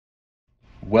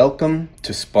Welcome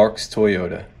to Sparks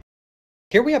Toyota.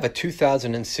 Here we have a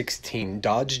 2016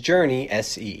 Dodge Journey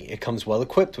SE. It comes well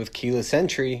equipped with keyless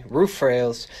entry, roof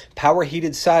rails, power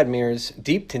heated side mirrors,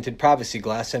 deep tinted privacy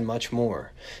glass, and much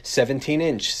more.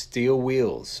 17-inch steel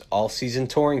wheels, all-season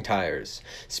touring tires,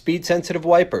 speed-sensitive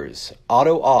wipers,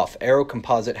 auto-off aero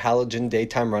composite halogen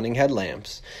daytime running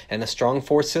headlamps, and a strong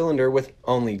 4-cylinder with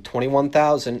only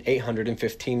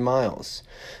 21,815 miles.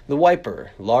 The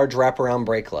wiper, large wraparound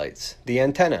brake lights, the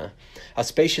antenna, a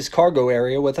spacious cargo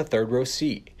area with a third-row seat,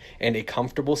 and a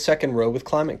comfortable second row with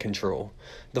climate control.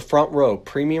 The front row,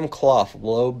 premium cloth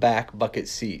low-back bucket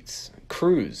seats,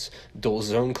 cruise,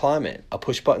 dual-zone climate, a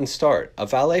push-button start, a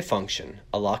valet function,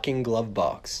 a locking glove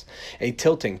box, a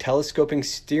tilting telescoping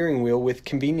steering wheel with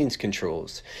convenience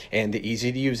controls, and the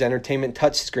easy-to-use entertainment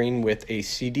touchscreen with a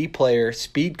CD player,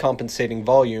 speed-compensating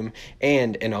volume,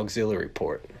 and an auxiliary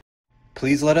port.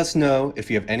 Please let us know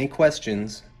if you have any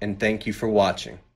questions, and thank you for watching.